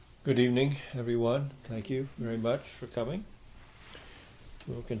Good evening, everyone. Thank you very much for coming.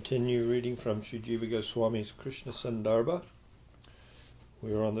 We'll continue reading from Sri Jiva Goswami's Krishna Sandarbha.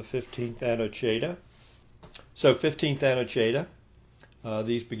 We are on the 15th Anucheta. So, 15th Anucheta.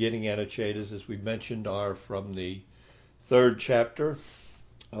 These beginning Anuchetas, as we mentioned, are from the third chapter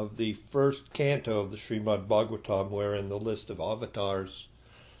of the first canto of the Srimad Bhagavatam, wherein the list of avatars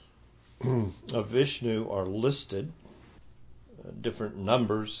of Vishnu are listed. Different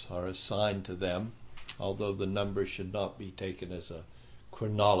numbers are assigned to them, although the numbers should not be taken as a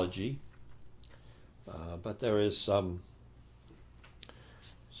chronology. But there is some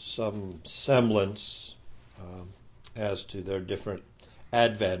semblance as to their different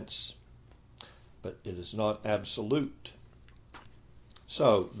advents, but it is not absolute.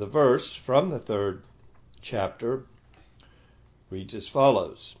 So the verse from the third chapter reads as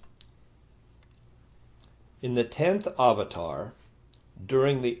follows. In the 10th avatar,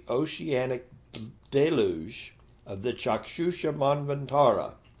 during the oceanic deluge of the Chakshusha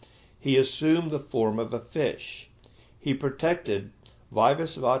Manvantara, he assumed the form of a fish. He protected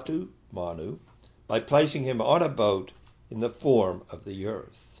Vaivasvata Manu by placing him on a boat in the form of the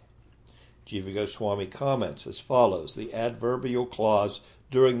earth. Jiva Goswami comments as follows. The adverbial clause,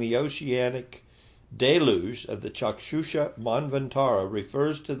 during the oceanic deluge of the Chakshusha Manvantara,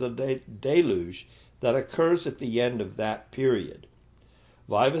 refers to the deluge that occurs at the end of that period.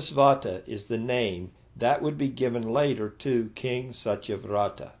 Vaivasvata is the name that would be given later to King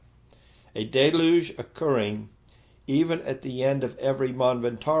Satyavrata. A deluge occurring even at the end of every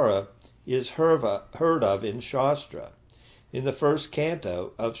Manvantara is heard of in Shastra. In the first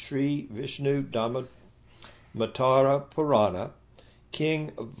canto of Sri Vishnu Dhammatara Purana,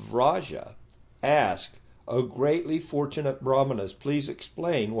 King Vraja asked, O greatly fortunate Brahmanas, please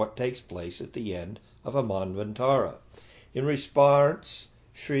explain what takes place at the end of a Manvantara. In response,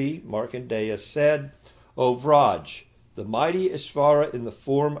 Sri Markandeya said, O Vraj, the mighty Ishvara in the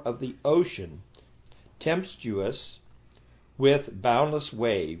form of the ocean, tempestuous with boundless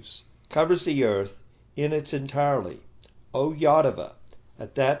waves, covers the earth in its entirety. O Yadava,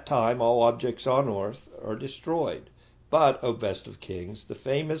 at that time all objects on earth are destroyed. But, O best of kings, the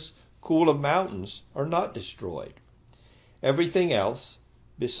famous Kula mountains are not destroyed. Everything else,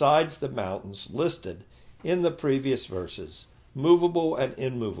 besides the mountains listed in the previous verses, movable and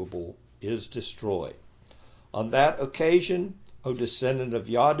immovable, is destroyed. On that occasion, O descendant of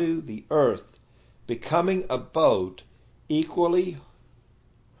Yadu, the earth, becoming a boat, equally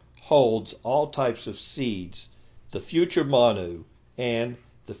holds all types of seeds, the future Manu, and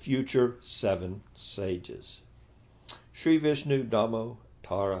the future 7 sages. Sri Vishnu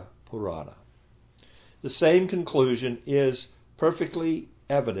Dhammatara Purana. The same conclusion is perfectly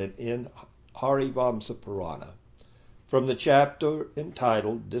evident in Harivamsa Purana, from the chapter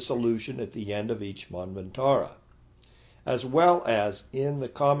entitled Dissolution at the end of each Manvantara, as well as in the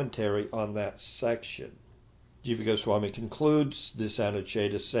commentary on that section. Jiva Goswami concludes this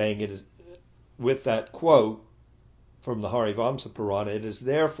Anucheta saying it is, with that quote from the Harivamsa Purana, it is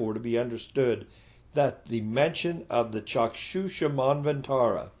therefore to be understood that the mention of the Chakshusha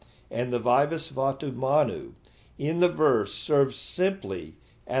Manvantara and the Vaivasvata Manu in the verse serves simply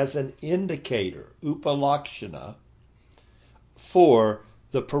as an indicator, upalakshana, for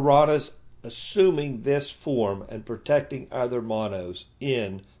the Puranas assuming this form and protecting other Manus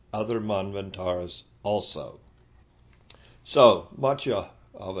in other Manvantaras also. So, Matsya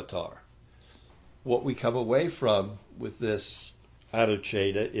Avatar. What we come away from with this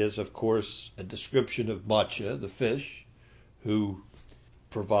Anucheta is, of course, a description of Matsya, the fish, who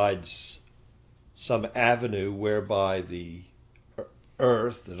provides some avenue whereby the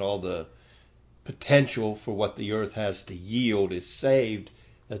earth and all the potential for what the earth has to yield is saved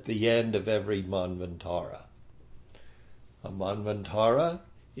at the end of every Manvantara. A Manvantara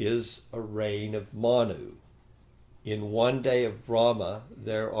is a reign of Manu. In one day of Brahma,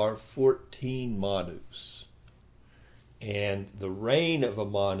 there are 14 Manus. And the reign of a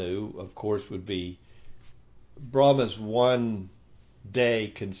Manu, of course, would be Brahma's one day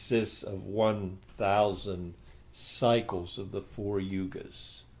consists of 1,000 cycles of the 4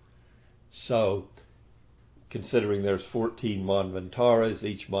 yugas. So, considering there's 14 Manvantaras,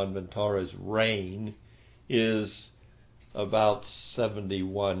 each Manvantara's reign is about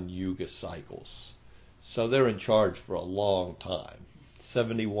 71 yuga cycles. So they're in charge for a long time.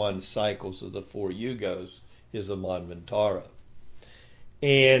 71 cycles of the 4 yugas is a Manvantara.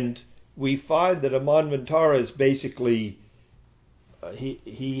 And we find that a Manvantara is basically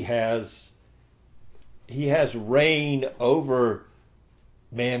he has reign over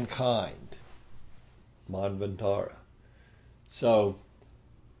mankind, Manvantara. So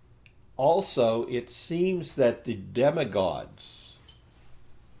Also, it seems that the demigods,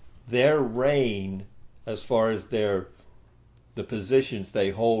 their reign, as far as the positions they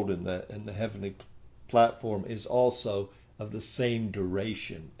hold in the heavenly platform, is also of the same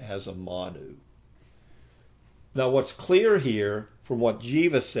duration as a Manu. Now, what's clear here from what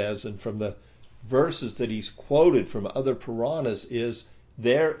Jiva says and from the verses that he's quoted from other Puranas is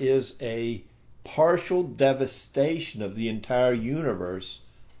there is a partial devastation of the entire universe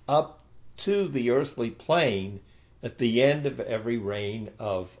up to the earthly plane at the end of every reign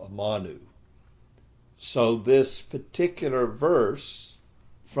of a Manu. So this particular verse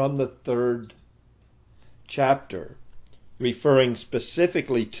from the 3rd chapter, referring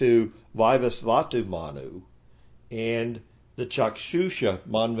specifically to Vaivasvata Manu and the Chakshusha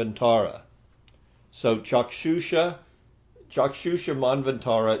Manvantara. So Chakshusha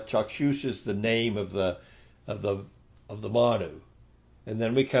Manvantara, Chakshusha is the name of the Manu. And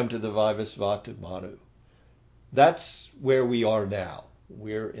then we come to the Vaivasvata Manu. That's where we are now.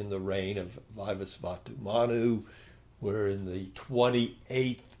 We're in the reign of Vaivasvata Manu. We're in the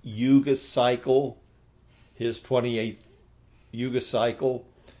 28th Yuga cycle, his 28th Yuga cycle.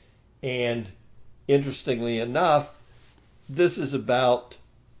 And interestingly enough, this is about,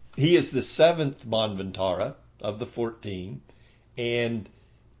 he is the 7th Manvantara of the 14. And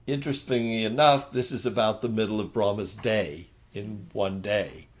interestingly enough, this is about the middle of Brahma's day in one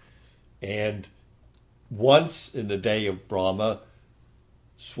day. And once in the day of Brahma,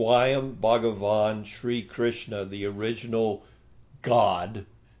 Swayam Bhagavan Sri Krishna, the original God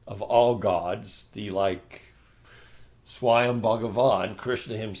of all gods, the Swayam Bhagavan,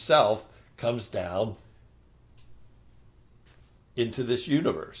 Krishna himself, comes down into this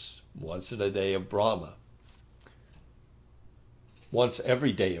universe once in a day of Brahma. Once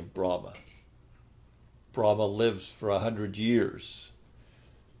every day of Brahma. Brahma lives for 100 years.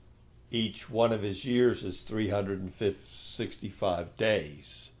 Each one of his years is 365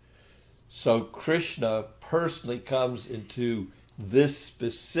 days. So Krishna personally comes into this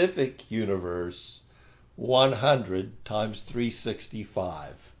specific universe 100 times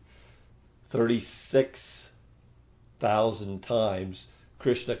 365. 36,000 times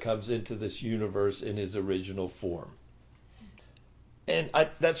Krishna comes into this universe in his original form. And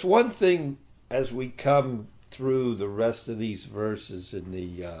that's one thing as we come through the rest of these verses in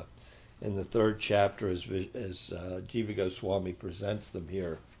the 3rd chapter, as Jiva Goswami presents them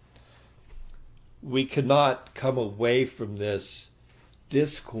here, we cannot come away from this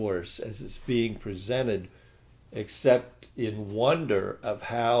discourse as it's being presented except in wonder of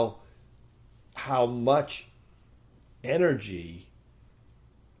how much energy,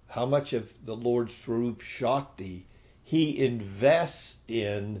 how much of the Lord's Swarup Shakti he invests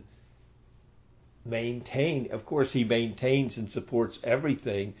in maintain. Of course, he maintains and supports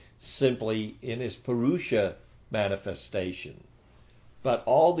everything simply in his Purusha manifestation. But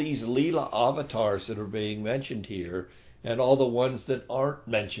all these Leela avatars that are being mentioned here, and all the ones that aren't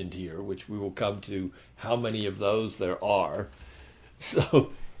mentioned here, which we will come to how many of those there are,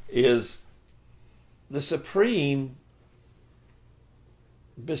 so is the Supreme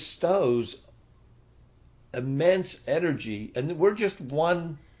bestows immense energy, and we're just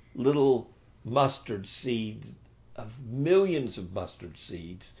one little mustard seed of millions of mustard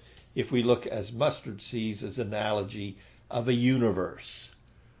seeds, if we look as mustard seeds as an analogy of a universe.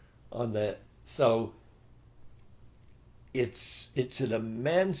 So it's an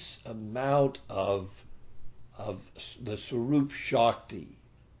immense amount of the Swarup Shakti.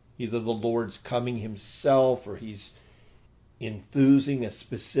 Either the Lord's coming himself, or he's enthusing a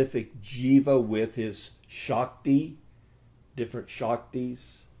specific jiva with his Shakti, different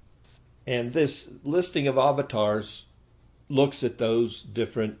Shaktis. And this listing of avatars looks at those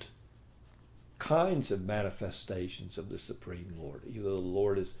different kinds of manifestations of the Supreme Lord. Either the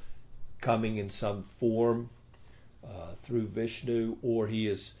Lord is coming in some form through Vishnu, or he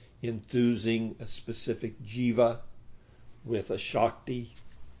is enthusing a specific jiva with a Shakti.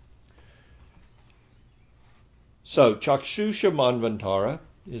 So Chakshusha Manvantara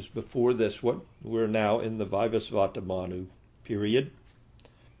is before this one. We're now in the Vaivasvata Manu period.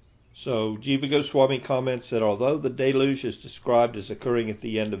 So Jiva Goswami comments that although the deluge is described as occurring at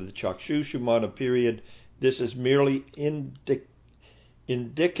the end of the Chakshusha Manu period, this is merely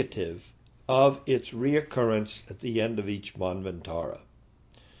indicative of its reoccurrence at the end of each Manvantara.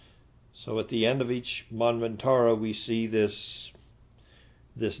 So at the end of each Manvantara, we see this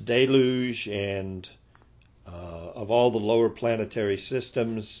deluge and of all the lower planetary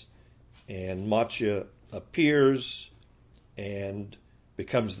systems, and Matsya appears and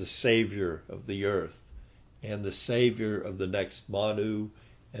becomes the savior of the earth and the savior of the next Manu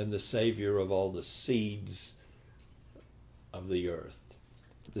and the Savior of all the seeds of the earth.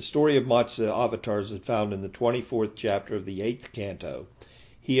 The story of Matsya avatars is found in the 24th chapter of the 8th canto.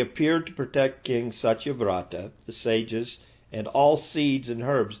 He appeared to protect King Satyavrata, the sages, and all seeds and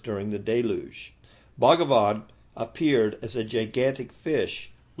herbs during the deluge. Bhagavan appeared as a gigantic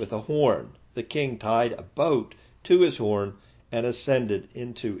fish with a horn. The king tied a boat to his horn and ascended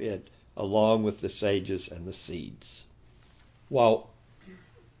into it along with the sages and the seeds. While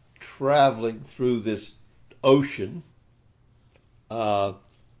traveling through this ocean,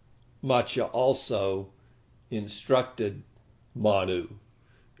 Matsya also instructed Manu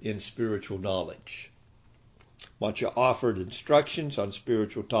in spiritual knowledge. Matsya offered instructions on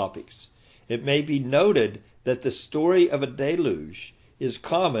spiritual topics. It may be noted that the story of a deluge is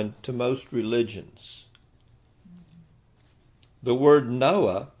common to most religions. The word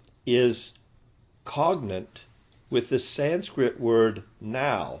Noah is cognate with the Sanskrit word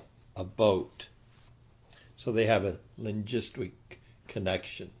now, a boat. So they have a linguistic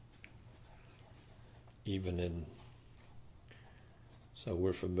connection. So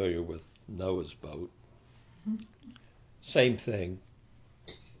we're familiar with Noah's boat. Same thing.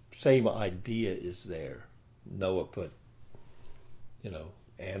 Same idea is there. Noah put,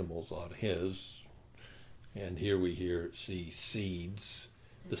 animals on his, and here we see seeds,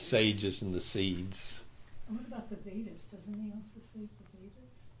 the sages and the seeds. And what about the Vedas? Doesn't he also say the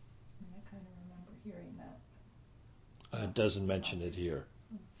Vedas? I kind of remember hearing that. It doesn't mention it here.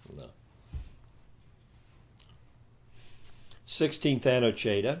 No. 16th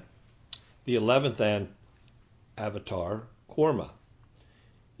Anucheta, the 11th avatar, Kurma.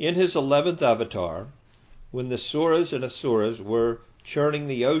 In his 11th avatar, when the Suras and Asuras were churning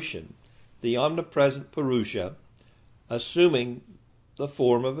the ocean, the omnipresent Purusha, assuming the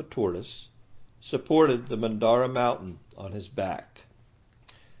form of a tortoise, supported the Mandara mountain on his back.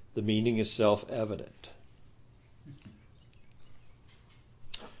 The meaning is self-evident.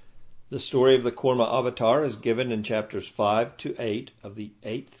 The story of the Kurma avatar is given in chapters 5 to 8 of the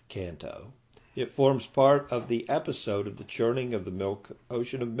 8th canto. It forms part of the episode of the churning of the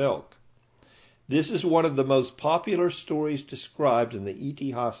ocean of milk. This is one of the most popular stories described in the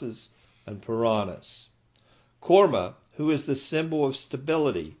Itihasas and Puranas. Kurma, who is the symbol of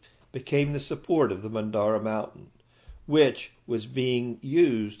stability, became the support of the Mandara mountain, which was being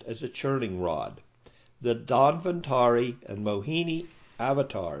used as a churning rod. The Dhanvantari and Mohini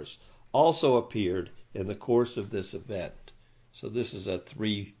avatars also appeared in the course of this event. So this is there's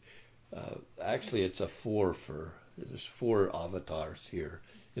 4 avatars here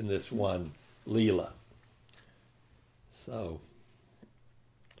in this one Leela. So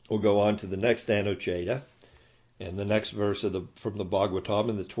we'll go on to the next Anucheta, and the next verse from the Bhagavatam.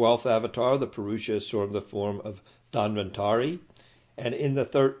 In the 12th avatar, the Purusha assumed the form of Dhanvantari, and in the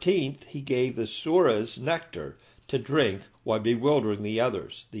 13th, he gave the Suras nectar to drink while bewildering the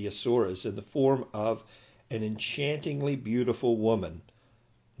others, the Asuras, in the form of an enchantingly beautiful woman,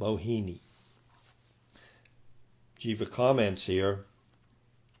 Mohini. Jiva comments here.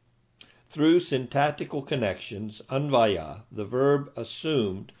 Through syntactical connections, anvaya, the verb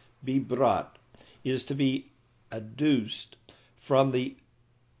assumed, be brought, is to be adduced from the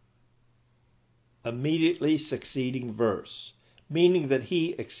immediately succeeding verse, meaning that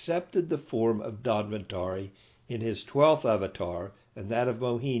he accepted the form of Dhanvantari in his 12th avatar and that of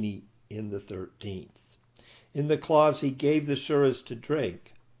Mohini in the 13th. In the clause, he gave the Suras to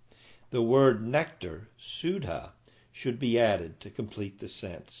drink, the word nectar, sudha, should be added to complete the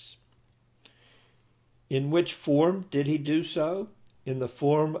sense. In which form did he do so? In the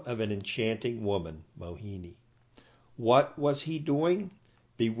form of an enchanting woman, Mohini. What was he doing?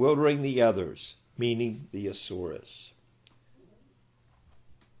 Bewildering the others, meaning the Asuras.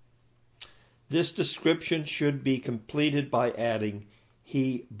 This description should be completed by adding,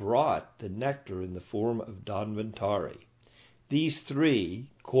 he brought the nectar in the form of Dhanvantari. These 3,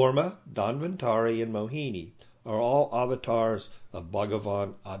 Kurma, Dhanvantari, and Mohini, are all avatars of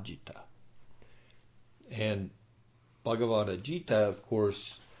Bhagavan Ajita. And Bhagavan Ajita, of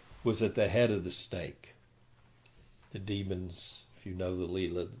course, was at the head of the snake. The demons, if you know the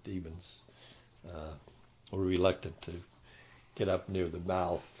Leela, the demons were reluctant to get up near the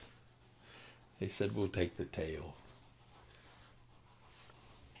mouth. They said, we'll take the tail.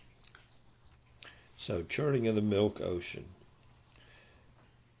 So, churning of the milk ocean.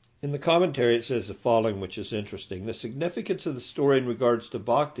 In the commentary it says the following, which is interesting. The significance of the story in regards to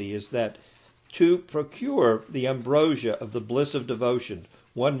bhakti is that to procure the ambrosia of the bliss of devotion,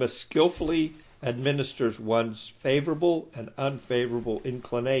 one must skillfully administer one's favorable and unfavorable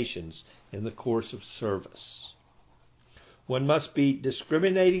inclinations in the course of service. One must be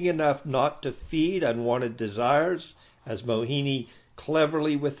discriminating enough not to feed unwanted desires, as Mohini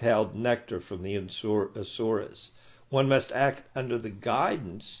cleverly withheld nectar from the asuras. One must act under the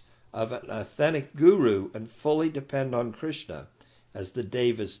guidance of an authentic guru and fully depend on Krishna, as the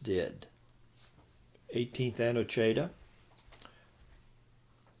Devas did. 18th Anucheda,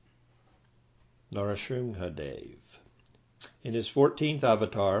 Narasimhadev. In his 14th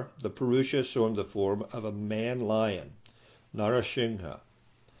avatar, the Purusha assumed the form of a man-lion, Narasimha.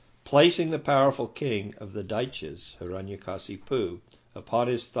 Placing the powerful king of the Daityas, Hiranyakasipu, upon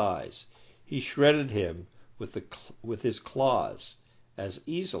his thighs, he shredded him with his claws as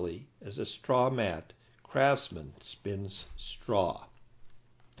easily as a straw mat craftsman spins straw.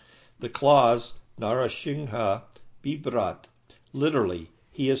 The claws, Narasimha Bibrat, literally,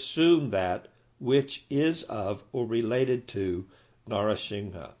 he assumed that which is of or related to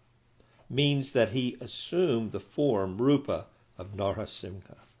Narasimha, means that he assumed the form, Rupa, of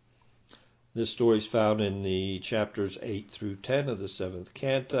Narasimha. This story is found in the chapters 8 through 10 of the 7th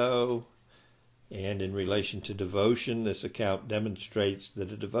canto, and in relation to devotion, this account demonstrates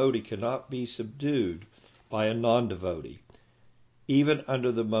that a devotee cannot be subdued by a non-devotee, even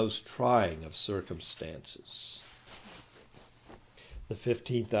under the most trying of circumstances. The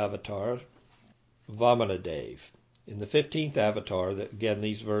 15th avatar, Vamanadev. In the 15th avatar, again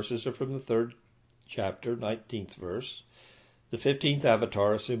these verses are from the 3rd chapter, 19th verse. The 15th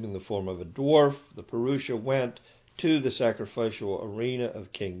avatar, assuming the form of a dwarf, the Purusha went to the sacrificial arena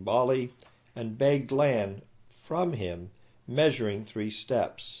of King Bali and begged land from him, measuring 3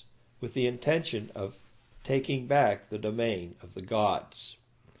 steps, with the intention of taking back the domain of the gods.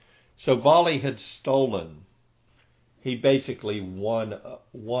 So Bali had stolen. He basically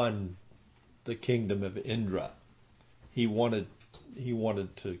won the kingdom of Indra. He wanted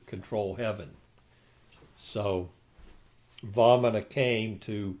to control heaven. So Vamana came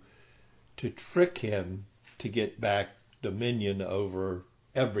to trick him to get back dominion over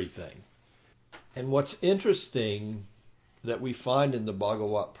everything. And what's interesting that we find in the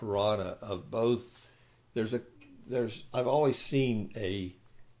Bhagavat Purana of both, I've always seen a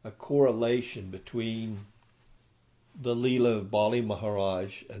correlation between the Leela of Bali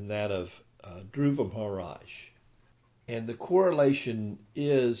Maharaj and that of Dhruva Maharaj. And the correlation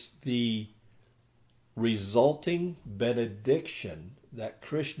is the resulting benediction that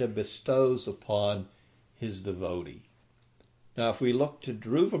Krishna bestows upon his devotee. Now, if we look to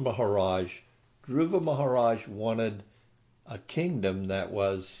Dhruva Maharaj wanted a kingdom that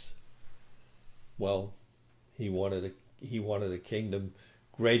was, well, he wanted a kingdom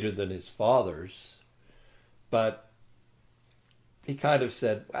greater than his father's, but he kind of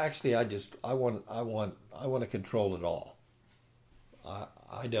said, actually, I want to control it all.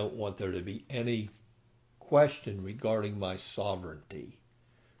 I don't want there to be any question regarding my sovereignty.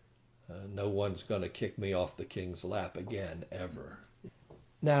 No one's going to kick me off the king's lap again, ever.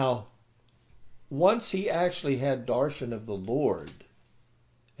 Now, once he actually had darshan of the Lord,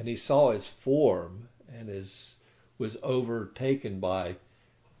 and he saw his form and was overtaken by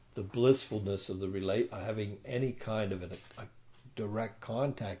the blissfulness of having any kind of a direct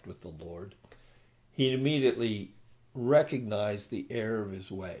contact with the Lord, he immediately recognized the error of his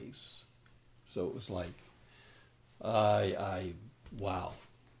ways. So it was like, wow.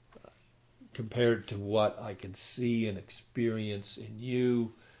 Compared to what I can see and experience in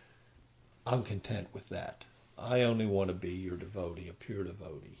you, I'm content with that. I only want to be your devotee, a pure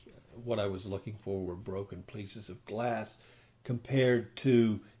devotee. What I was looking for were broken pieces of glass compared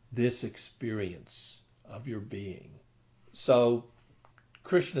to this experience of your being. So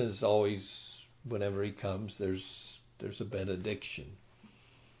Krishna is always, whenever he comes, there's a benediction.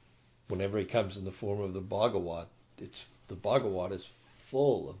 Whenever he comes in the form of the Bhagavat, the Bhagavat is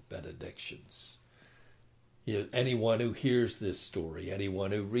full of benedictions. Anyone who hears this story,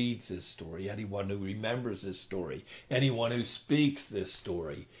 anyone who reads this story, anyone who remembers this story, anyone who speaks this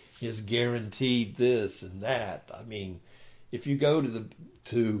story is guaranteed this and that. I mean, if you go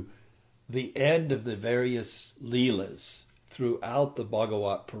to the end of the various Leelas throughout the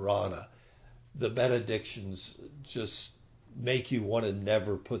Bhagavat Purana, the benedictions just make you want to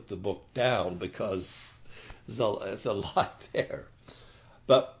never put the book down because there's a lot there.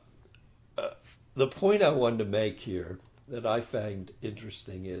 But the point I wanted to make here that I find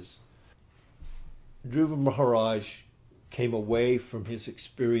interesting is Dhruva Maharaj came away from his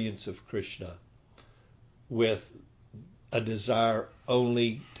experience of Krishna with a desire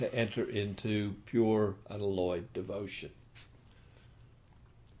only to enter into pure, unalloyed devotion.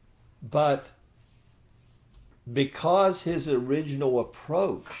 But because his original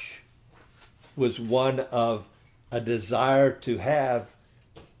approach was one of a desire to have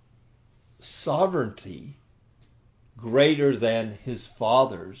sovereignty greater than his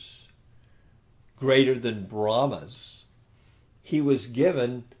father's, greater than Brahma's. He was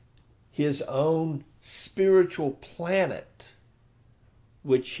given his own spiritual planet,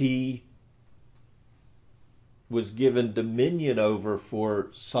 which he was given dominion over for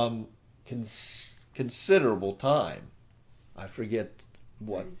some considerable time. I forget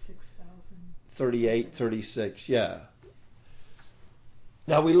what. 38, 36, yeah.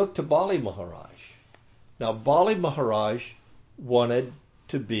 Now we look to Bali Maharaj. Now Bali Maharaj wanted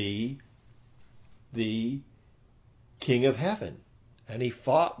to be the king of heaven, and he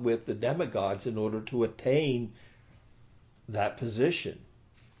fought with the demigods in order to attain that position.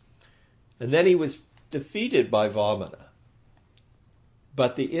 And then he was defeated by Vamana.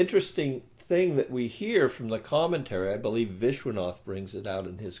 But the interesting thing that we hear from the commentary, I believe Vishwanath brings it out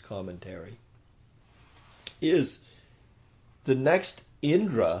in his commentary, is the next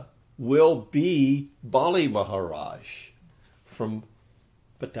Indra will be Bali Maharaj from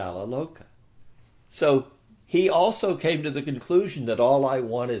Patala Loka. So he also came to the conclusion that all I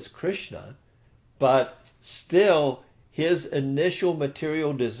want is Krishna, but still his initial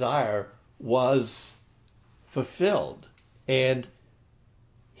material desire was fulfilled. And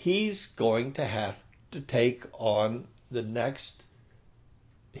he's going to have to take on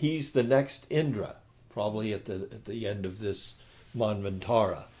he's the next Indra, probably at the end of this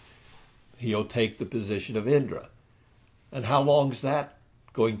Manvantara. He'll take the position of Indra. And how long is that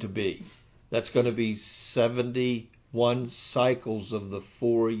going to be? That's going to be 71 cycles of the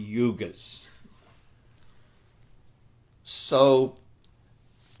 4 yugas. So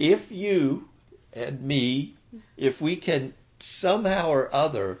if you and me, if we can somehow or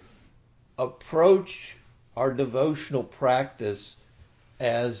other approach our devotional practice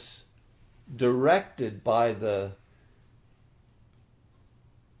as directed by the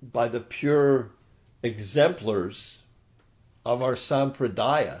pure exemplars of our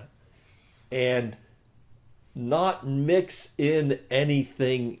sampradaya, and not mix in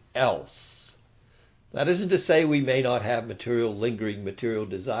anything else. That isn't to say we may not have lingering material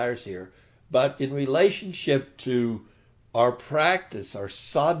desires here, but in relationship to our practice, our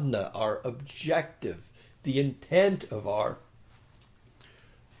sadhana, our objective, the intent of our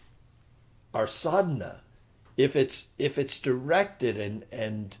sadhana, if it's directed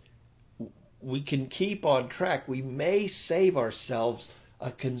and we can keep on track, we may save ourselves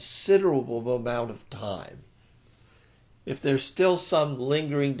a considerable amount of time. If there's still some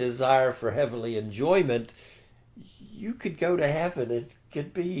lingering desire for heavenly enjoyment, you could go to heaven. It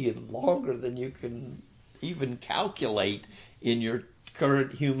could be longer than you can even calculate in your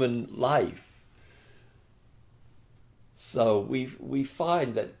current human life. So we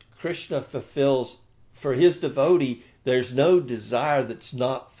find that Krishna fulfills, for his devotee, there's no desire that's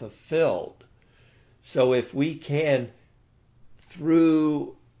not fulfilled. So if we can,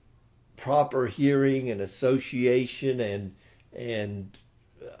 through proper hearing and association and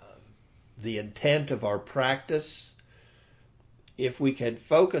the intent of our practice, if we can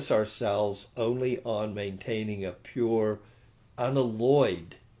focus ourselves only on maintaining a pure,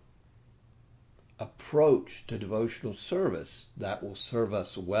 unalloyed approach to devotional service, that will serve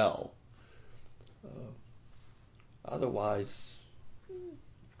us well. Otherwise,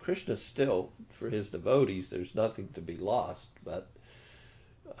 Krishna still, for his devotees, there's nothing to be lost. But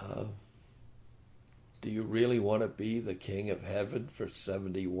do you really want to be the king of heaven for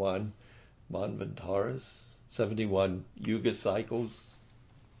 71 Manvantaras, 71 Yuga cycles?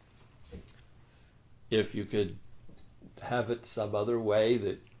 If you could have it some other way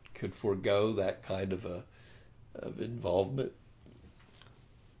that could forego that kind of involvement,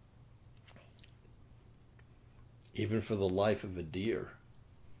 even for the life of a deer.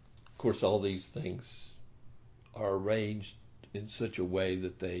 Of course, all these things are arranged in such a way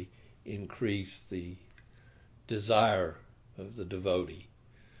that they increase the desire of the devotee.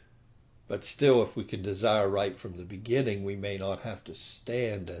 But still, if we can desire right from the beginning, we may not have to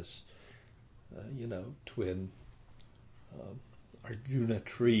stand as, twin Arjuna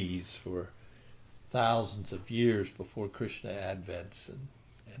trees for thousands of years before Krishna advents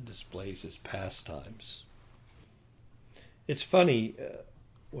and displays his pastimes. It's funny,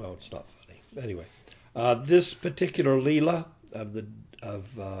 it's not funny. Anyway, this particular Leela of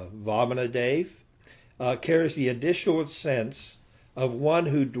Vamana Dev carries the additional sense of one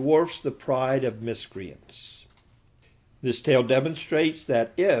who dwarfs the pride of miscreants. This tale demonstrates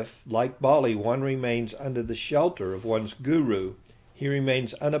that if, like Bali, one remains under the shelter of one's guru, he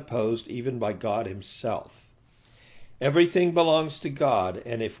remains unopposed even by God himself. Everything belongs to God,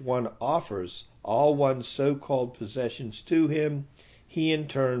 and if one offers all one's so-called possessions to him, he in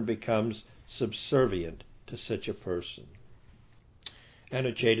turn becomes subservient to such a person.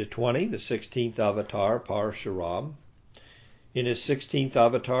 Anucheta 20, the 16th avatar, Parashuram. In his 16th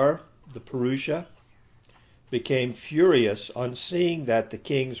avatar, the Purusha became furious on seeing that the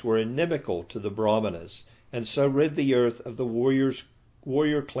kings were inimical to the Brahmanas, and so rid the earth of the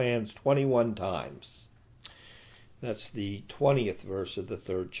warrior clans 21 times. That's the 20th verse of the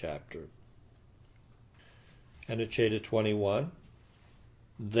 3rd chapter. Anucheta 21.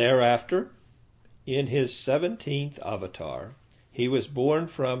 Thereafter, in his 17th avatar, he was born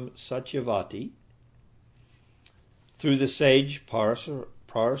from Satyavati through the sage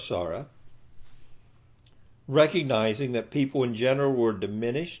Parasara, recognizing that people in general were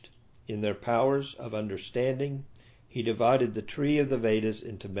diminished in their powers of understanding. He divided the tree of the Vedas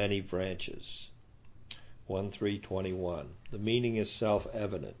into many branches. 1.3.21. The meaning is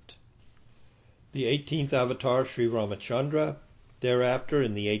self-evident. The 18th avatar, Sri Ramachandra. Thereafter,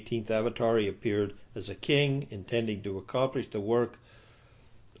 in the 18th avatar, he appeared as a king, intending to accomplish the work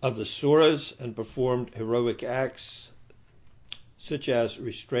of the Suras and performed heroic acts such as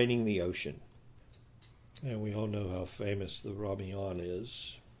restraining the ocean. And we all know how famous the Ramayan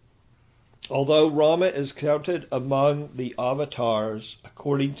is. Although Rama is counted among the avatars,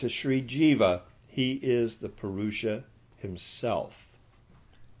 according to Sri Jiva, he is the Purusha himself.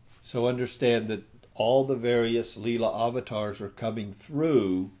 So understand that all the various Leela avatars are coming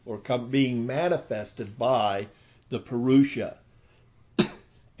through or being manifested by the Purusha.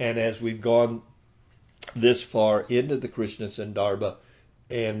 And as we've gone this far into the Krishna Sandarbha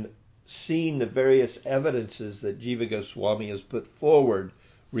and seen the various evidences that Jiva Goswami has put forward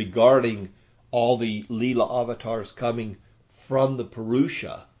regarding all the Leela avatars coming from the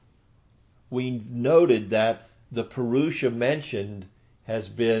Purusha, we noted that the Purusha mentioned has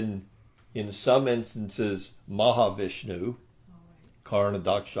been, in some instances, Mahavishnu,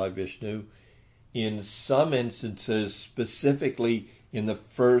 Karnadaksha Vishnu. In some instances, specifically in the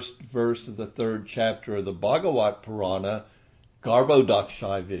first verse of the 3rd chapter of the Bhagavat Purana,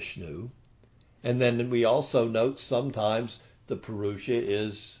 Garbhodaksha Vishnu. And then we also note sometimes the Purusha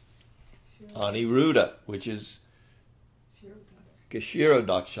is Aniruddha, which is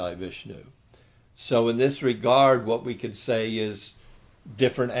Kshirodaksha Vishnu. So in this regard, what we can say is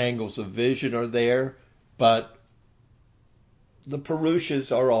different angles of vision are there, but the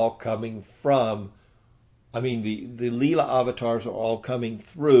Purushas are all coming from, the Leela avatars are all coming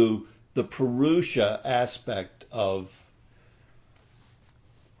through the Purusha aspect of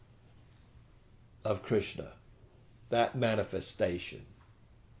Krishna, that manifestation,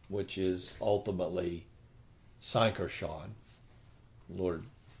 which is ultimately Sankarshan, Lord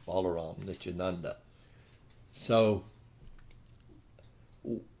Balaram, Nityananda. So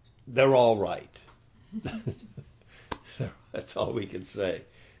they're all right. That's all we can say.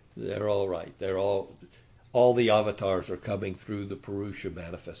 They're all right. They're all the avatars are coming through the Purusha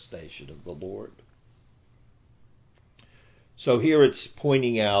manifestation of the Lord. So here it's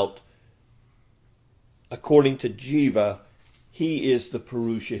pointing out, according to Jiva, he is the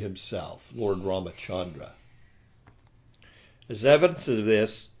Purusha himself, Lord Ramachandra. As evidence of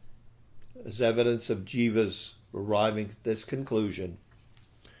this, as evidence of Jiva's arriving at this conclusion,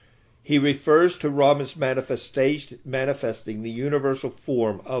 he refers to Rama's manifesting the universal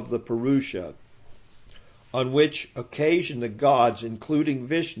form of the Purusha, on which occasion the gods, including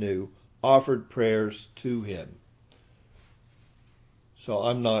Vishnu, offered prayers to him. So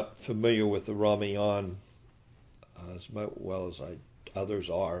I'm not familiar with the Ramayan as well as others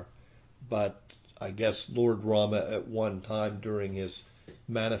are, but I guess Lord Rama at one time during his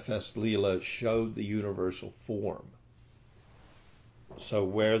manifest Leela showed the universal form. So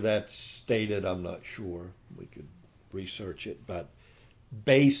where that's stated, I'm not sure. We could research it, but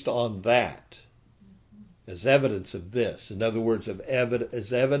based on that, as evidence of this, in other words,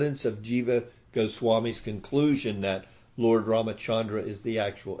 as evidence of Jiva Goswami's conclusion that Lord Ramachandra is the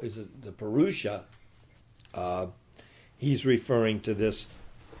Purusha, he's referring to this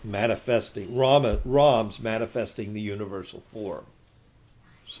manifesting, Ram's manifesting the universal form.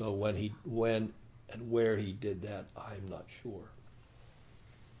 So when and where he did that, I'm not sure.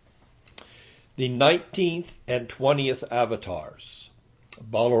 The 19th and 20th avatars,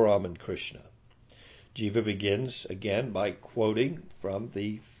 Balaram and Krishna. Jiva begins again by quoting from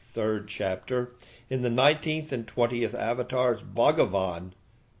the 3rd chapter. In the 19th and 20th avatars, Bhagavan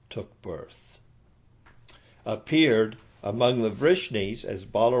took birth, appeared among the Vrishnis as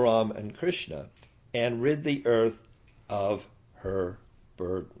Balaram and Krishna, and rid the earth of her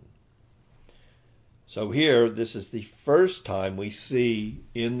burden. So here, this is the first time we see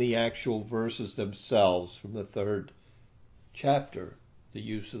in the actual verses themselves from the 3rd chapter the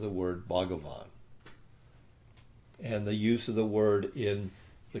use of the word Bhagavan. And the use of the word in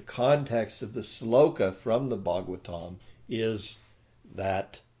the context of the sloka from the Bhagavatam is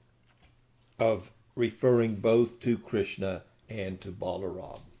that of referring both to Krishna and to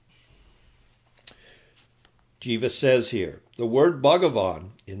Balaram. Jiva says here, the word Bhagavan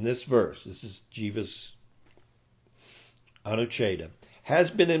in this verse, this is Jiva's Anucheda, has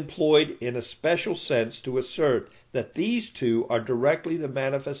been employed in a special sense to assert that these two are directly the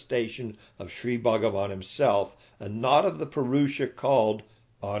manifestation of Sri Bhagavan himself and not of the Purusha called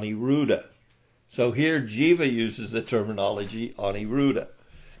Aniruddha. So here Jiva uses the terminology Aniruddha.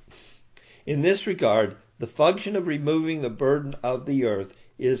 In this regard, the function of removing the burden of the earth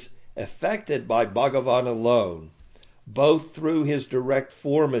is effected by Bhagavan alone, both through his direct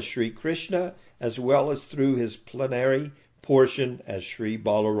form as Sri Krishna as well as through his plenary portion as Sri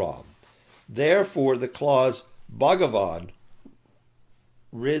Balaram. Therefore, the clause Bhagavan,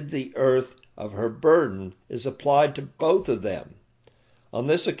 rid the earth of her burden, is applied to both of them. On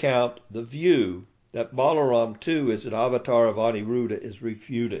this account, the view that Balaram too is an avatar of Aniruddha is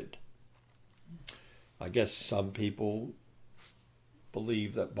refuted. I guess some people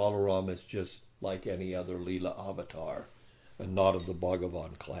believe that Balaram is just like any other Leela avatar and not of the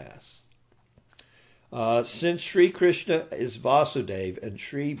Bhagavan class. Since Sri Krishna is Vasudeva and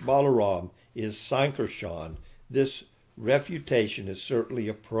Sri Balaram is Sankarshan, this refutation is certainly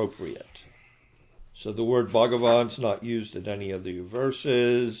appropriate. So the word Bhagavan is not used in any of the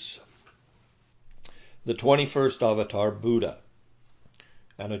verses. The 21st avatar, Buddha,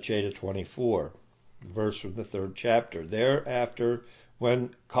 Anucheda 24, verse from the 3rd chapter. Thereafter,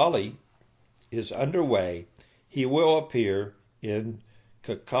 when Kali is underway, he will appear in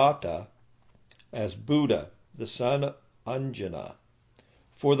Kakata as Buddha, the son of Anjana,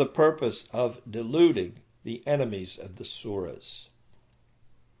 for the purpose of deluding the enemies of the Suras.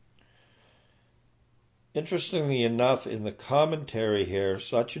 Interestingly enough, in the commentary here,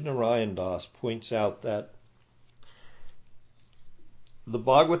 Satyanarayan Das points out that the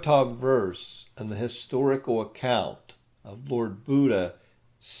Bhagavatam verse and the historical account of Lord Buddha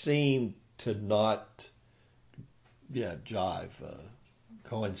seem to not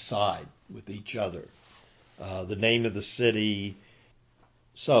coincide with each other. The name of the city.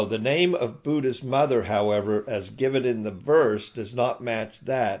 So the name of Buddha's mother, however, as given in the verse, does not match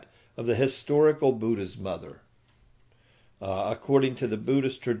that of the historical Buddha's mother. According to the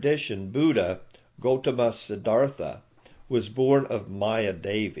Buddhist tradition, Buddha, Gautama Siddhartha, was born of Maya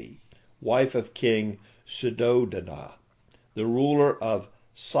Devi, wife of King Suddhodana, the ruler of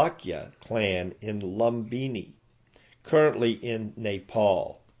Sakya clan in Lumbini, currently in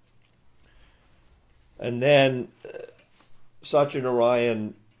Nepal. And then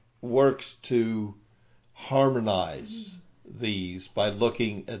Satyanarayan works to harmonize these by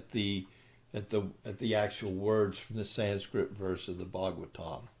looking at the actual words from the Sanskrit verse of the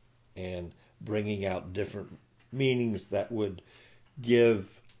Bhagavatam and bringing out different meanings that would give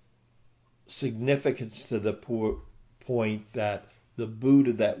significance to the point that the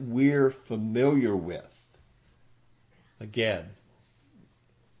Buddha that we're familiar with, again,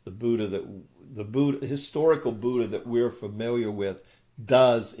 the historical Buddha that we're familiar with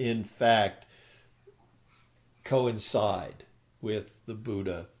does in fact coincide with the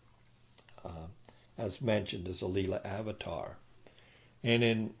Buddha as mentioned as a Leela avatar.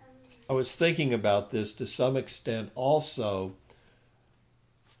 And I was thinking about this to some extent also.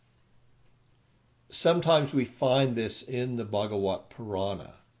 Sometimes we find this in the Bhagavat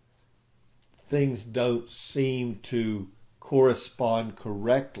Purana. Things don't seem to correspond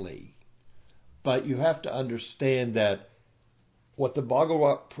correctly, but you have to understand that what the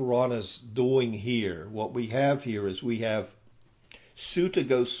Bhagavat Purana is doing here, what we have here is we have Sutta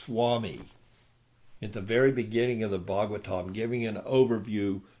Goswami at the very beginning of the Bhagavatam giving an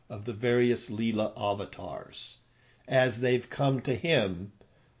overview of the various Leela avatars as they've come to him,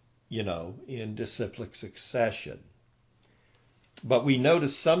 in disciplic succession. But we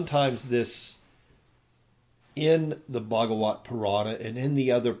notice sometimes this in the Bhagavat Purana and in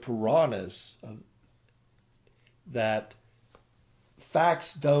the other Puranas that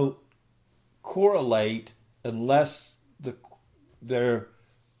facts don't correlate unless they're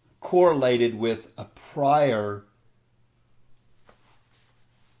correlated with a prior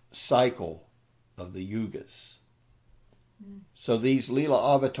cycle of the yugas. So these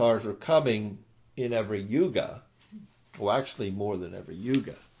Leela avatars are coming in every yuga. Well, actually more than every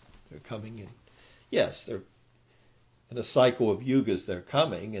yuga. They're coming in. Yes, in a cycle of yugas. They're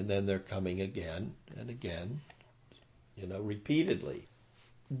coming, and then they're coming again and again, repeatedly.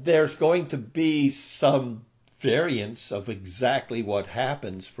 There's going to be some variance of exactly what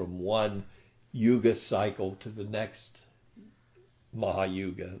happens from one yuga cycle to the next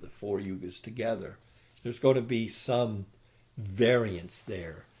Mahayuga, the 4 yugas together. There's going to be some variance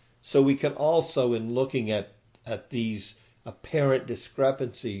there. So we can also, in looking at these apparent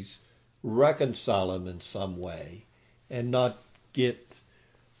discrepancies, reconcile them in some way and not get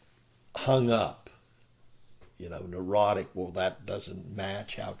hung up, neurotic. Well, that doesn't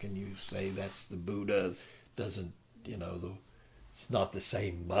match. How can you say that's the Buddha? Doesn't, it's not the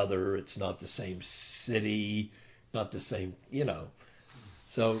same mother. It's not the same city, not the same,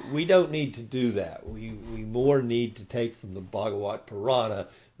 So we don't need to do that. We more need to take from the Bhagavat Purana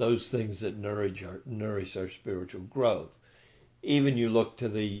those things that nourish our spiritual growth. Even you look to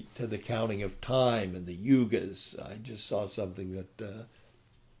the counting of time and the yugas. I just saw something that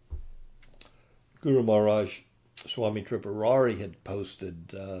Guru Maharaj Swami Tripurari had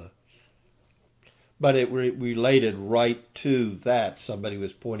posted, but it related right to that. Somebody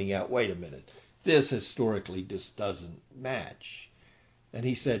was pointing out, wait a minute, this historically just doesn't match. And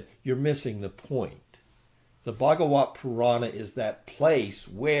he said, you're missing the point. The Bhagavat Purana is that place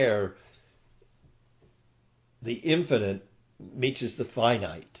where the infinite meets the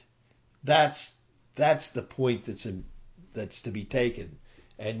finite. That's the point that's to be taken.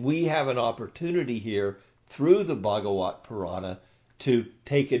 And we have an opportunity here through the Bhagavat Purana to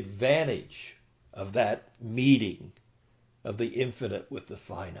take advantage of that meeting of the infinite with the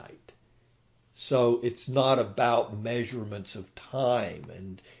finite. So it's not about measurements of time.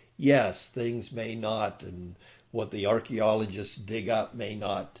 And yes, things may not, and what the archaeologists dig up may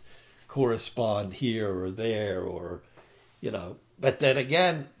not correspond here or there, or, But then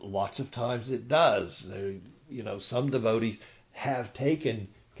again, lots of times it does. Some devotees have taken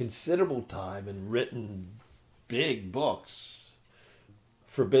considerable time and written big books.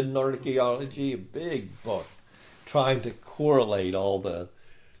 Forbidden Archaeology, a big book, trying to correlate all the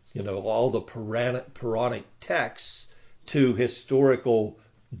Puranic texts to historical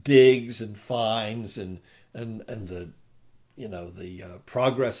digs and finds and the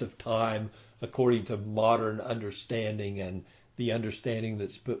progress of time according to modern understanding and the understanding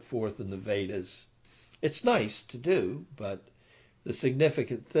that's put forth in the Vedas. It's nice to do, but the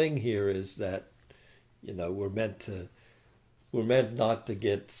significant thing here is that we're meant not to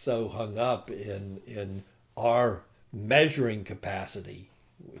get so hung up in our measuring capacity.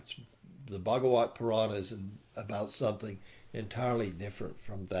 The Bhagavat Purana is about something entirely different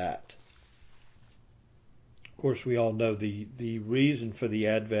from that. Of course, we all know the reason for the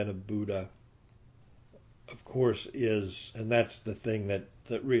advent of Buddha, of course, is, and that's the thing that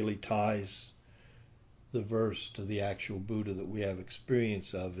really ties the verse to the actual Buddha that we have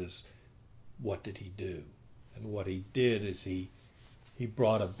experience of, is what did he do? And what he did is he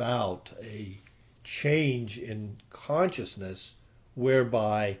brought about a change in consciousness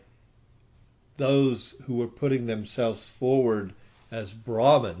whereby those who were putting themselves forward as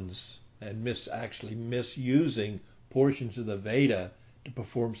Brahmins and actually misusing portions of the Veda to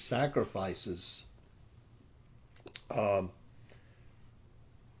perform sacrifices,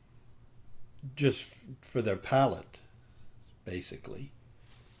 just for their palate, basically.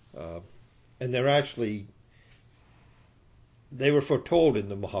 And they were foretold in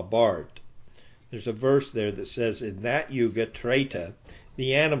the Mahabharata. There's a verse there that says, in that yuga, Treta,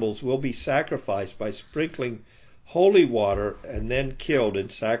 the animals will be sacrificed by sprinkling holy water and then killed in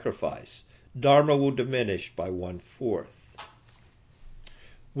sacrifice. Dharma will diminish by 1/4.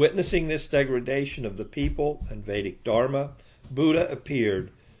 Witnessing this degradation of the people and Vedic Dharma, Buddha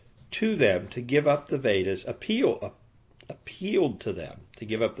appeared to them to give up the Vedas, appealed to them to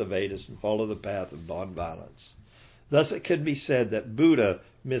give up the Vedas and follow the path of non-violence. Thus it can be said that Buddha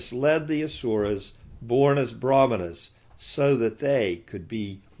misled the Asuras born as Brahmanas so that they could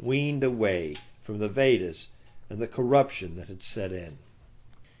be weaned away from the Vedas and the corruption that had set in.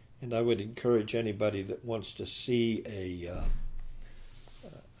 And I would encourage anybody that wants to see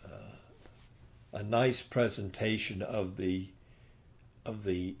a nice presentation of the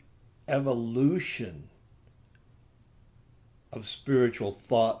evolution of spiritual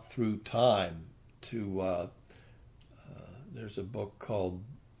thought through time to there's a book called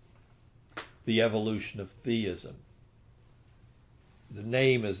The Evolution of Theism. The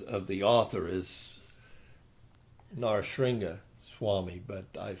name of the author is Narasringa Swami,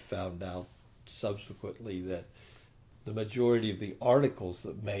 but I found out subsequently that the majority of the articles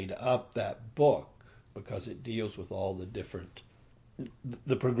that made up that book, because it deals with all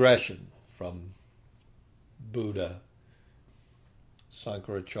the progression from Buddha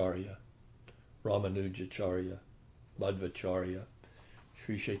Sankaracharya, Ramanujacharya, Madhvacharya,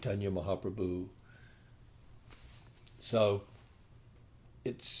 Sri Chaitanya Mahaprabhu. So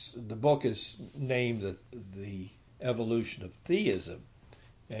the book is named the Evolution of Theism,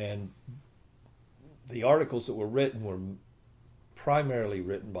 and the articles that were written were primarily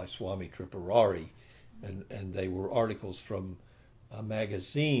written by Swami Tripurari, and they were articles from a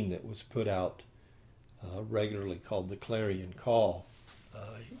magazine that was put out regularly called the Clarion Call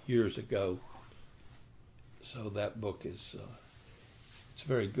years ago. So that book is it's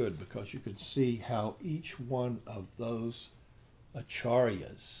very good because you could see how each one of those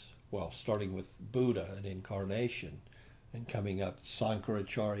acharyas, well, starting with Buddha and incarnation and coming up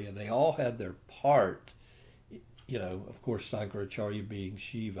Sankaracharya, they all had their part. Of course, Sankaracharya being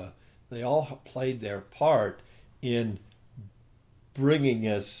Shiva, they all played their part in bringing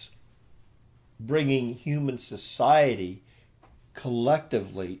human society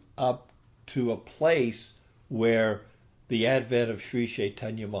collectively up to a place where the advent of Sri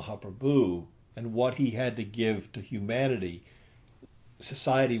Chaitanya Mahaprabhu and what he had to give to humanity,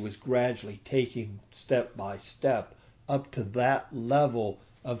 society was gradually taking step by step up to that level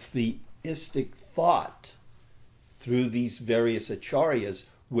of theistic thought through these various acharyas,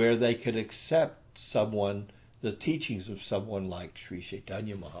 where they could accept the teachings of someone like Sri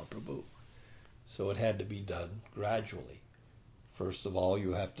Chaitanya Mahaprabhu. So it had to be done gradually. First of all,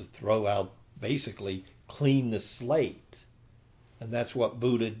 you have to basically clean the slate. And that's what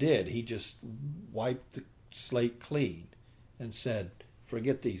Buddha did. He just wiped the slate clean and said,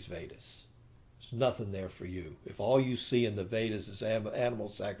 forget these Vedas. There's nothing there for you. If all you see in the Vedas is animal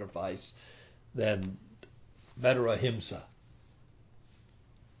sacrifice, then better ahimsa.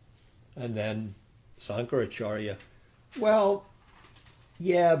 And then Sankaracharya, well,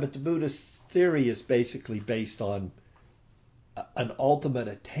 yeah, but the Buddhist theory is basically based on an ultimate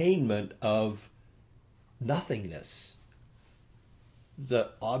attainment of nothingness. The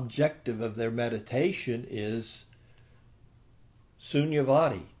objective of their meditation is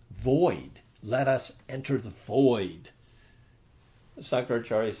sunyavadi, void. Let us enter the void.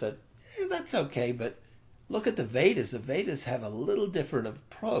 Sankaracharya said, that's okay, but look at the Vedas. The Vedas have a little different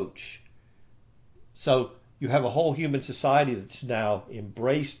approach. So you have a whole human society that's now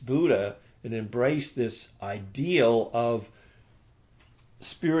embraced Buddha and embraced this ideal of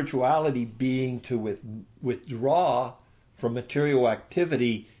spirituality being to withdraw from material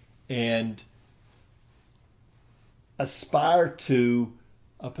activity and aspire to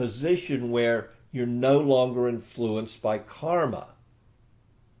a position where you're no longer influenced by karma.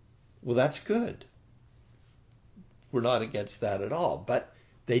 Well, that's good. We're not against that at all. But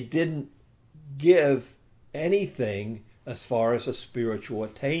they didn't give anything as far as a spiritual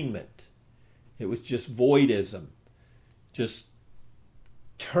attainment. It was just voidism. Just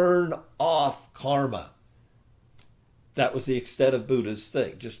turn off karma. That was the extent of Buddha's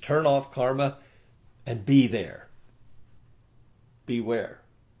thing. Just turn off karma and be there. Be where?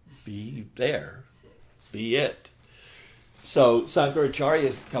 Be there. Be it. So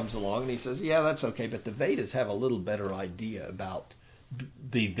Sankaracharya comes along and he says, yeah, that's okay, but the Vedas have a little better idea about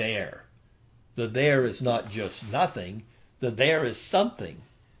the there. The there is not just nothing. The there is something.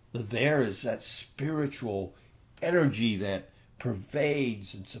 The there is that spiritual energy that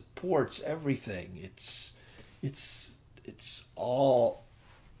pervades and supports everything. It's all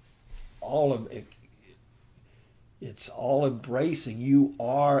embracing. You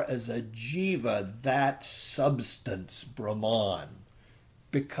are, as a jiva, that substance, Brahman.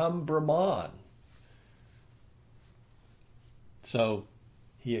 Become Brahman. So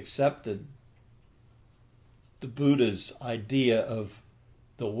he accepted the Buddha's idea of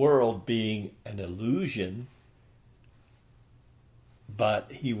the world being an illusion,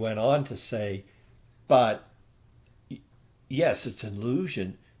 but he went on to say, but yes, it's an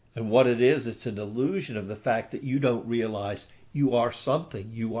illusion. And what it is, it's an illusion of the fact that you don't realize you are something.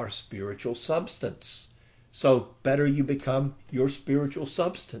 You are spiritual substance. So better you become your spiritual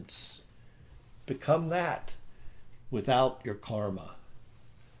substance. Become that without your karma.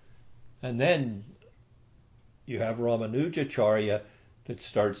 And then you have Ramanujacharya that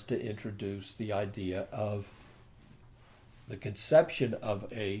starts to introduce the idea of the conception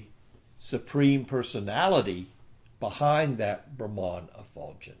of a supreme personality behind that Brahman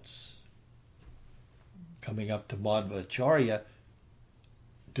effulgence. Coming up to Madhvacharya,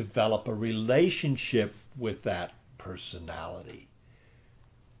 develop a relationship with that personality.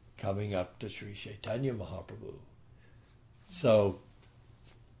 Coming up to Sri Chaitanya Mahaprabhu. So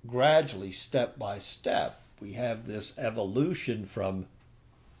gradually, step by step, we have this evolution from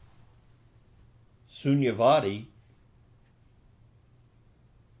Sunyavadi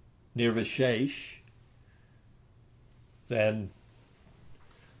Nirvishesh, then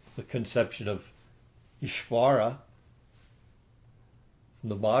the conception of Ishvara from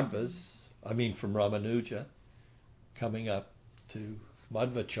the Madhvas, from Ramanuja, coming up to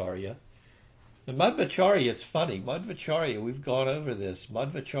Madhvacharya. And Madhvacharya, it's funny, Madhvacharya, we've gone over this.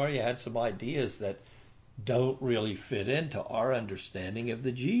 Madhvacharya had some ideas that don't really fit into our understanding of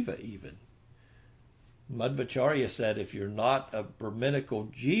the jiva even. Madhvacharya said if you're not a Brahminical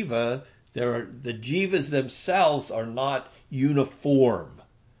jiva, the jivas themselves are not uniform.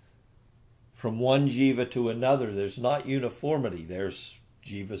 From one jiva to another, there's not uniformity. There's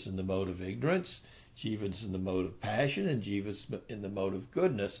jivas in the mode of ignorance, jivas in the mode of passion, and jivas in the mode of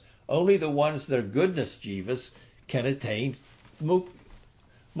goodness. Only the ones that are goodness jivas can attain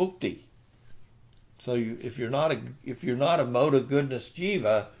mukti. So if you're not a mode of goodness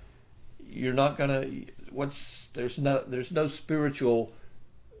jiva, you're not gonna. There's no spiritual,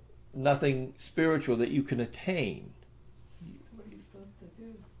 nothing spiritual that you can attain. What are you supposed to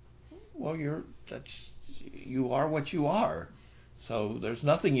do? Well, you are what you are. So there's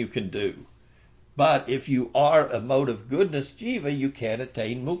nothing you can do. But if you are a mode of goodness jiva, you can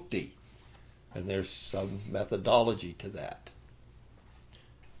attain mukti. And there's some methodology to that.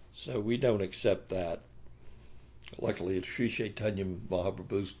 So we don't accept that. Luckily, Sri Chaitanya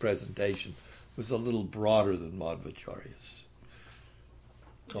Mahaprabhu's presentation was a little broader than Madhvacharya's.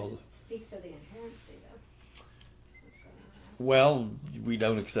 It speaks to the inherency, though. What's going on? Well, we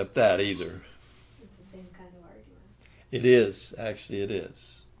don't accept that either. It's the same kind of argument. It is. Actually, it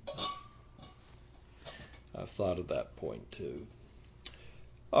is. I've thought of that point, too.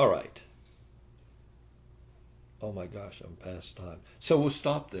 All right. Oh, my gosh, I'm past time. So we'll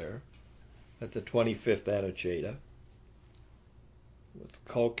stop there at the 25th Anucheta with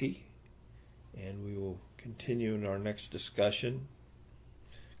Kalki, and we will continue in our next discussion.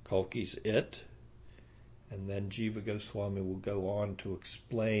 Kalki's it, and then Jiva Goswami will go on to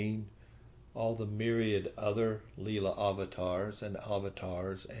explain all the myriad other Leela avatars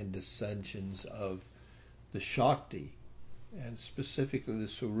and dissensions of the Shakti, and specifically the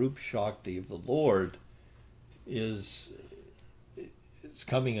Swarup Shakti of the Lord it's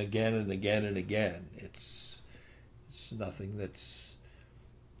coming again and again and again. It's nothing it's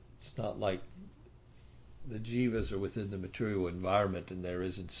not like the jivas are within the material environment and there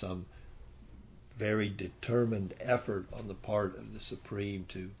isn't some very determined effort on the part of the Supreme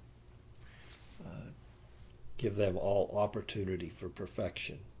to give them all opportunity for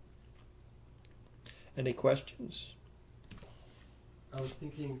perfection. Any questions? I was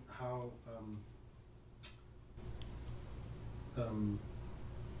thinking how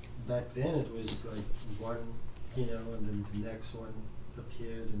back then it was like one, and then the next one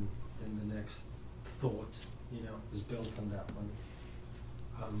appeared, and then the next thought, was built on that one.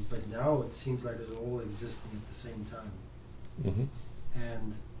 But now it seems like it's all existing at the same time. Mm-hmm.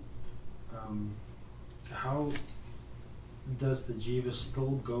 And how does the jiva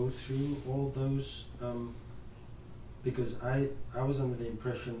still go through all those? Because I was under the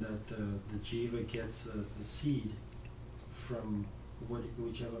impression that the jiva gets a seed from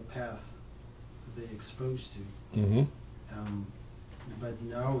whichever path they're exposed to. Mm-hmm. But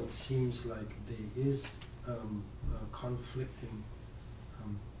now it seems like there is a conflicting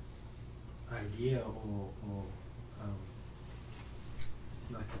idea or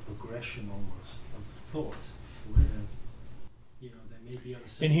like a progression almost of thought where they may be on a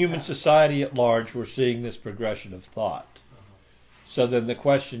certain In human path. society at large, we're seeing this progression of thought. Uh-huh. So then the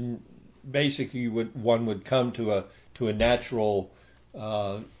question, basically, one would come to a natural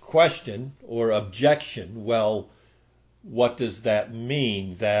question or objection. Well, what does that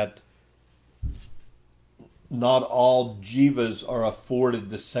mean? That not all jivas are afforded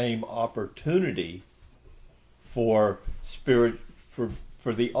the same opportunity for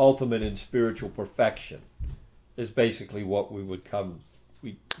the ultimate in spiritual perfection, is basically what we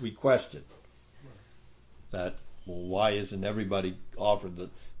question. That, well, why isn't everybody offered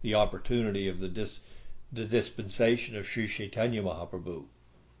the opportunity of the dispensation of Sri Chaitanya Mahaprabhu?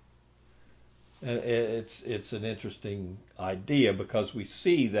 And it's an interesting idea because we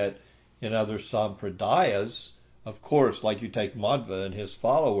see that in other sampradayas, of course, like you take Madhva and his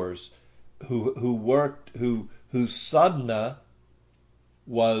followers, whose sadhana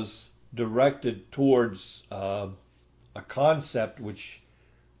was directed towards a concept which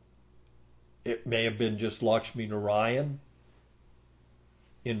it may have been just Lakshmi Narayan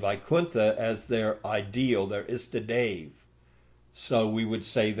in Vaikuntha as their ideal, their Istadev. So we would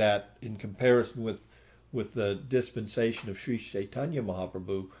say that in comparison with the dispensation of Sri Chaitanya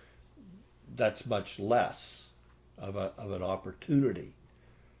Mahaprabhu, that's much less of an opportunity.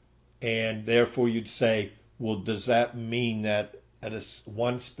 And therefore you'd say, well, does that mean that at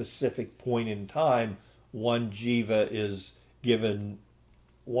one specific point in time, one jiva is given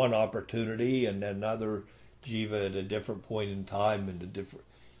one opportunity and another jiva at a different point in time and a different,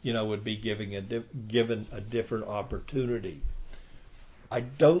 would be given a different opportunity? I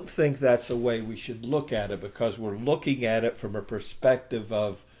don't think that's the way we should look at it, because we're looking at it from a perspective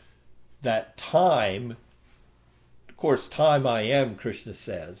of that time. Of course, time I am, Krishna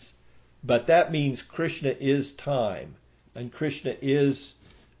says, but that means Krishna is time, and Krishna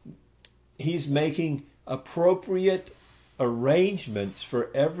he's making appropriate arrangements for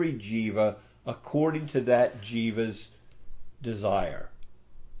every jiva according to that jiva's desire.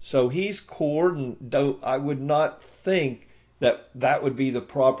 So he's coordinating. I would not think that would be the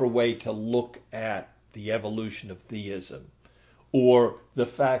proper way to look at the evolution of theism, or the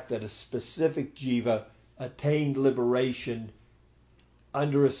fact that a specific jiva attained liberation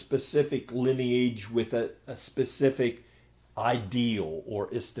under a specific lineage with a specific ideal, or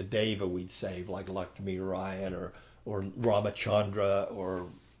Istadeva, we'd say, like Lakshmi Narayan or Ramachandra, or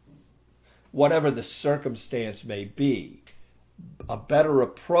whatever the circumstance may be. A better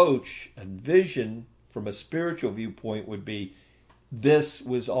approach and vision from a spiritual viewpoint would be, this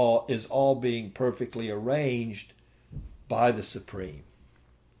is all being perfectly arranged by the Supreme.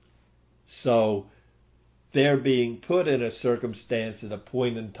 So they're being put in a circumstance at a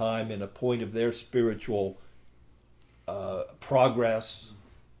point in time, in a point of their spiritual progress,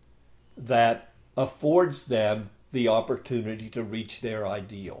 that affords them the opportunity to reach their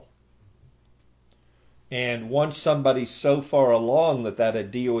ideal. And once somebody's so far along that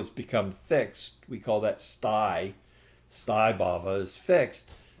ideal has become fixed, we call that sthai bhava is fixed.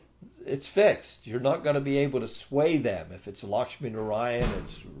 It's fixed. You're not going to be able to sway them. If it's Lakshmi Narayan,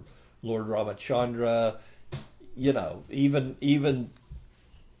 it's Lord Ramachandra, even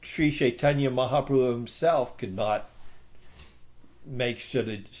Sri Chaitanya Mahaprabhu himself could not make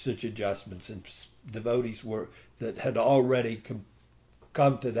such adjustments, and devotees that had already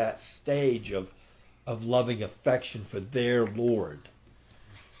come to that stage of loving affection for their Lord.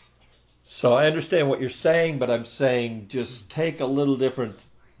 So I understand what you're saying, but I'm saying just take a little different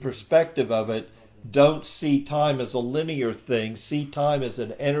perspective of it. Don't see time as a linear thing. See time as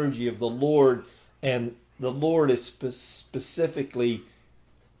an energy of the Lord, and the Lord is specifically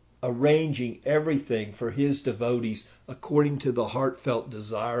arranging everything for his devotees according to the heartfelt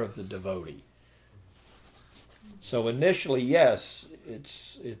desire of the devotee. So initially, yes,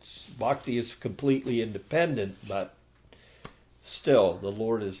 it's bhakti is completely independent, but still the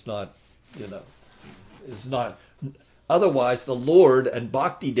Lord is not, otherwise the Lord and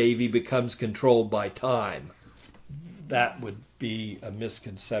Bhakti Devi becomes controlled by time. That would be a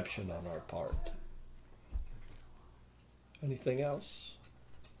misconception on our part. Anything else?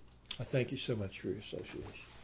 I thank you so much for your association.